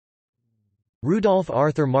Rudolph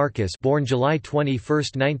Arthur Marcus, born July 21,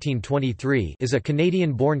 1923, is a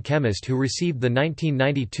Canadian-born chemist who received the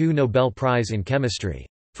 1992 Nobel Prize in Chemistry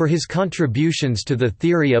for his contributions to the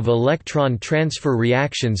theory of electron transfer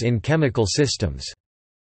reactions in chemical systems.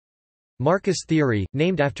 Marcus theory,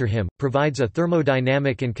 named after him, provides a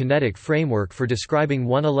thermodynamic and kinetic framework for describing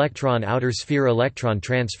one-electron outer sphere electron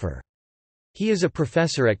transfer. He is a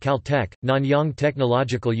professor at Caltech, Nanyang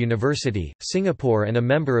Technological University, Singapore and a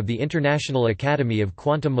member of the International Academy of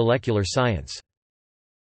Quantum Molecular Science.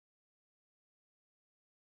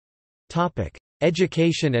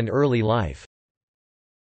 Education and early life.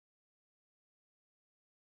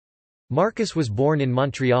 Marcus was born in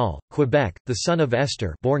Montreal, Quebec, the son of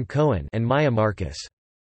Esther born Cohen and Maya Marcus.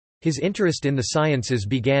 His interest in the sciences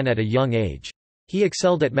began at a young age. He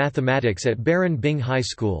excelled at mathematics at Baron Byng High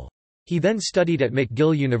School. He then studied at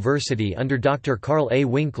McGill University under Dr. Carl A.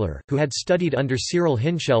 Winkler, who had studied under Cyril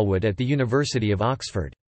Hinshelwood at the University of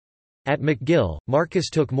Oxford. At McGill, Marcus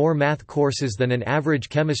took more math courses than an average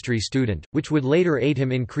chemistry student, which would later aid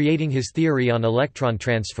him in creating his theory on electron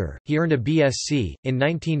transfer. He earned a BSc in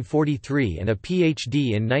 1943 and a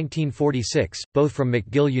PhD in 1946, both from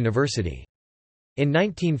McGill University. In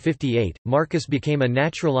 1958, Marcus became a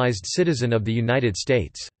naturalized citizen of the United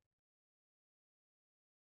States.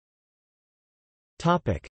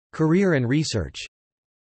 Career and research.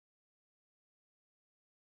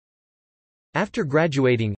 After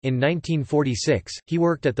graduating, in 1946, he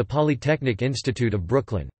worked at the Polytechnic Institute of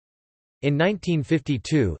Brooklyn. In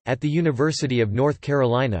 1952, at the University of North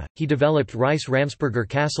Carolina, he developed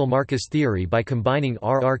Rice-Ramsperger-Cassel-Marcus theory by combining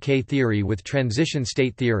RRK theory with transition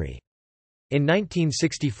state theory. In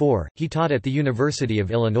 1964, he taught at the University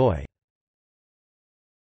of Illinois.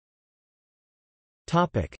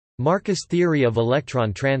 Marcus theory of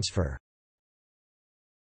electron transfer.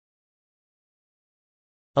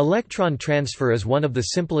 Electron transfer is one of the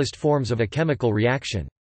simplest forms of a chemical reaction.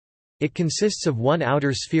 It consists of one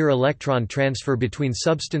outer sphere electron transfer between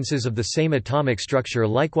substances of the same atomic structure,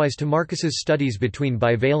 likewise to Marcus's studies between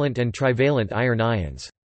bivalent and trivalent iron ions.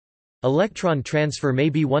 Electron transfer may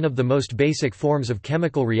be one of the most basic forms of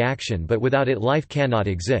chemical reaction, but without it life cannot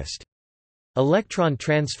exist. Electron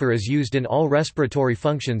transfer is used in all respiratory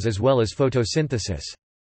functions as well as photosynthesis.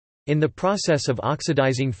 In the process of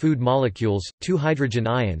oxidizing food molecules, two hydrogen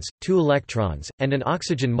ions, two electrons, and an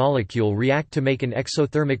oxygen molecule react to make an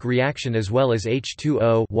exothermic reaction as well as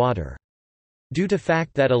H2O water. Due to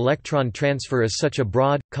fact that electron transfer is such a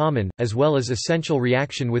broad, common, as well as essential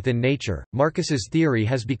reaction within nature, Marcus's theory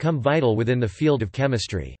has become vital within the field of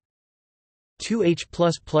chemistry. 2H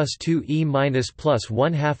plus 2E minus plus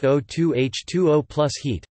 1/2 O2 H2O plus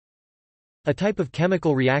heat. A type of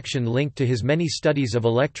chemical reaction linked to his many studies of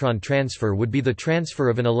electron transfer would be the transfer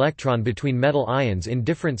of an electron between metal ions in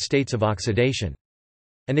different states of oxidation.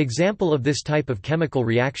 An example of this type of chemical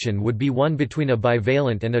reaction would be one between a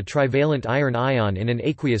bivalent and a trivalent iron ion in an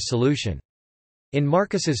aqueous solution. In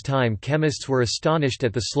Marcus's time, chemists were astonished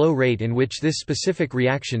at the slow rate in which this specific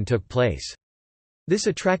reaction took place. This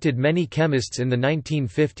attracted many chemists in the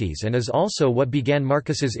 1950s and is also what began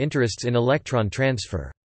Marcus's interests in electron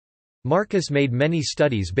transfer. Marcus made many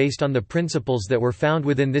studies based on the principles that were found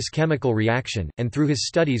within this chemical reaction, and through his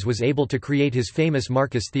studies was able to create his famous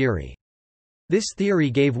Marcus theory. This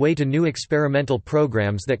theory gave way to new experimental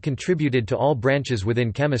programs that contributed to all branches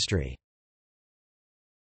within chemistry.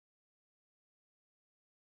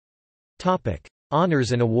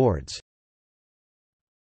 Honors and awards.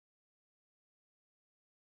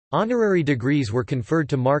 Honorary degrees were conferred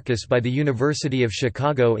to Marcus by the University of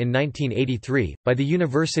Chicago in 1983, by the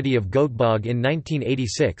University of Göteborg in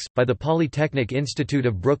 1986, by the Polytechnic Institute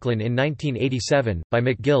of Brooklyn in 1987, by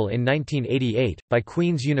McGill in 1988, by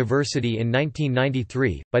Queen's University in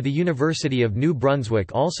 1993, by the University of New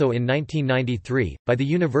Brunswick also in 1993, by the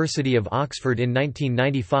University of Oxford in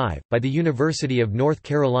 1995, by the University of North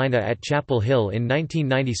Carolina at Chapel Hill in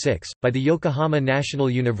 1996, by the Yokohama National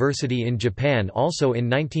University in Japan also in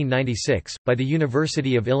 1996, by the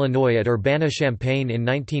University of Illinois at Urbana-Champaign in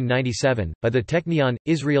 1997, by the Technion,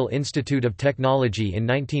 Israel Institute of Technology in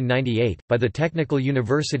 1998, by the Technical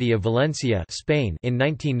University of Valencia, Spain in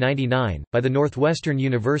 1999, by the Northwestern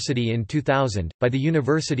University in 2000, by the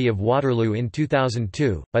University of Waterloo in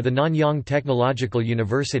 2002, by the Nanyang Technological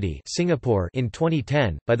University, Singapore in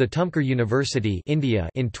 2010, by the Tumkur University, India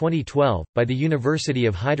in 2012, by the University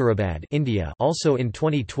of Hyderabad, India also in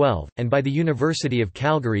 2012, and by the University of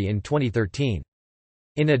Calgary in 2013.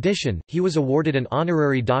 In addition, he was awarded an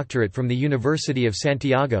honorary doctorate from the University of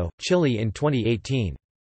Santiago, Chile in 2018.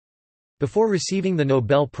 Before receiving the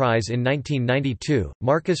Nobel Prize in 1992,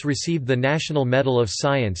 Marcus received the National Medal of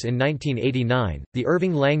Science in 1989, the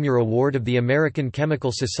Irving Langmuir Award of the American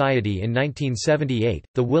Chemical Society in 1978,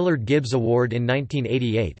 the Willard Gibbs Award in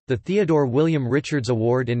 1988, the Theodore William Richards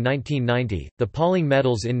Award in 1990, the Pauling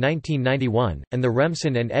Medals in 1991, and the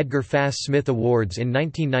Remsen and Edgar Fass Smith Awards in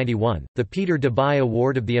 1991, the Peter Debye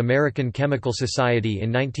Award of the American Chemical Society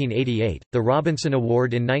in 1988, the Robinson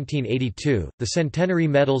Award in 1982, the Centenary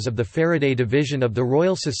Medals of the Faraday Division of the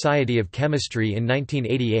Royal Society of Chemistry in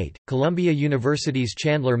 1988, Columbia University's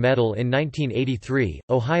Chandler Medal in 1983,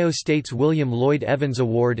 Ohio State's William Lloyd Evans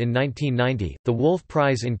Award in 1990, the Wolf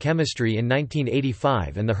Prize in Chemistry in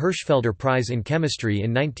 1985 and the Hirschfelder Prize in Chemistry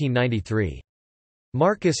in 1993.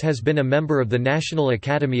 Marcus has been a member of the National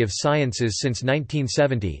Academy of Sciences since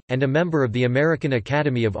 1970, and a member of the American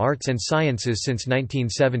Academy of Arts and Sciences since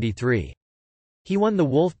 1973. He won the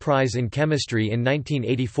Wolf Prize in Chemistry in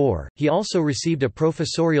 1984. He also received a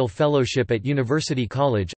professorial fellowship at University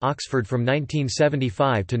College, Oxford from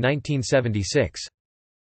 1975 to 1976.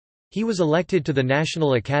 He was elected to the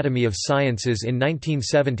National Academy of Sciences in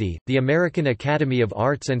 1970, the American Academy of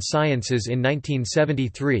Arts and Sciences in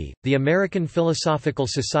 1973, the American Philosophical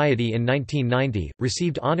Society in 1990,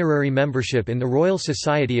 received honorary membership in the Royal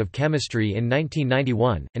Society of Chemistry in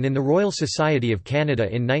 1991, and in the Royal Society of Canada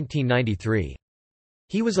in 1993.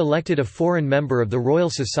 He was elected a foreign member of the Royal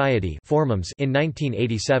Society in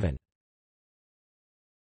 1987.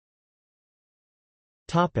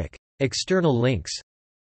 External links.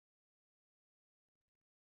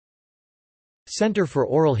 Center for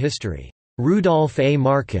Oral History. Rudolph A.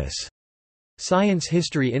 Marcus. Science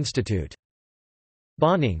History Institute.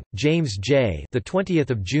 Bonning, James J. The 20th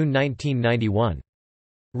of June 1991.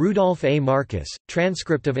 Rudolph A. Marcus,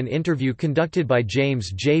 transcript of an interview conducted by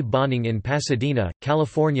James J. Bonning in Pasadena,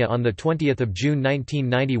 California on 20 June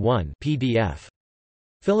 1991 PDF.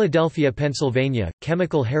 Philadelphia, Pennsylvania,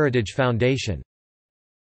 Chemical Heritage Foundation.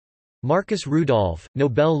 Marcus Rudolph,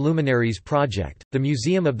 Nobel Luminaries Project, the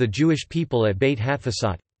Museum of the Jewish People at Beit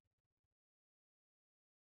Hatfutsot.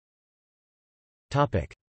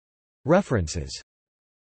 References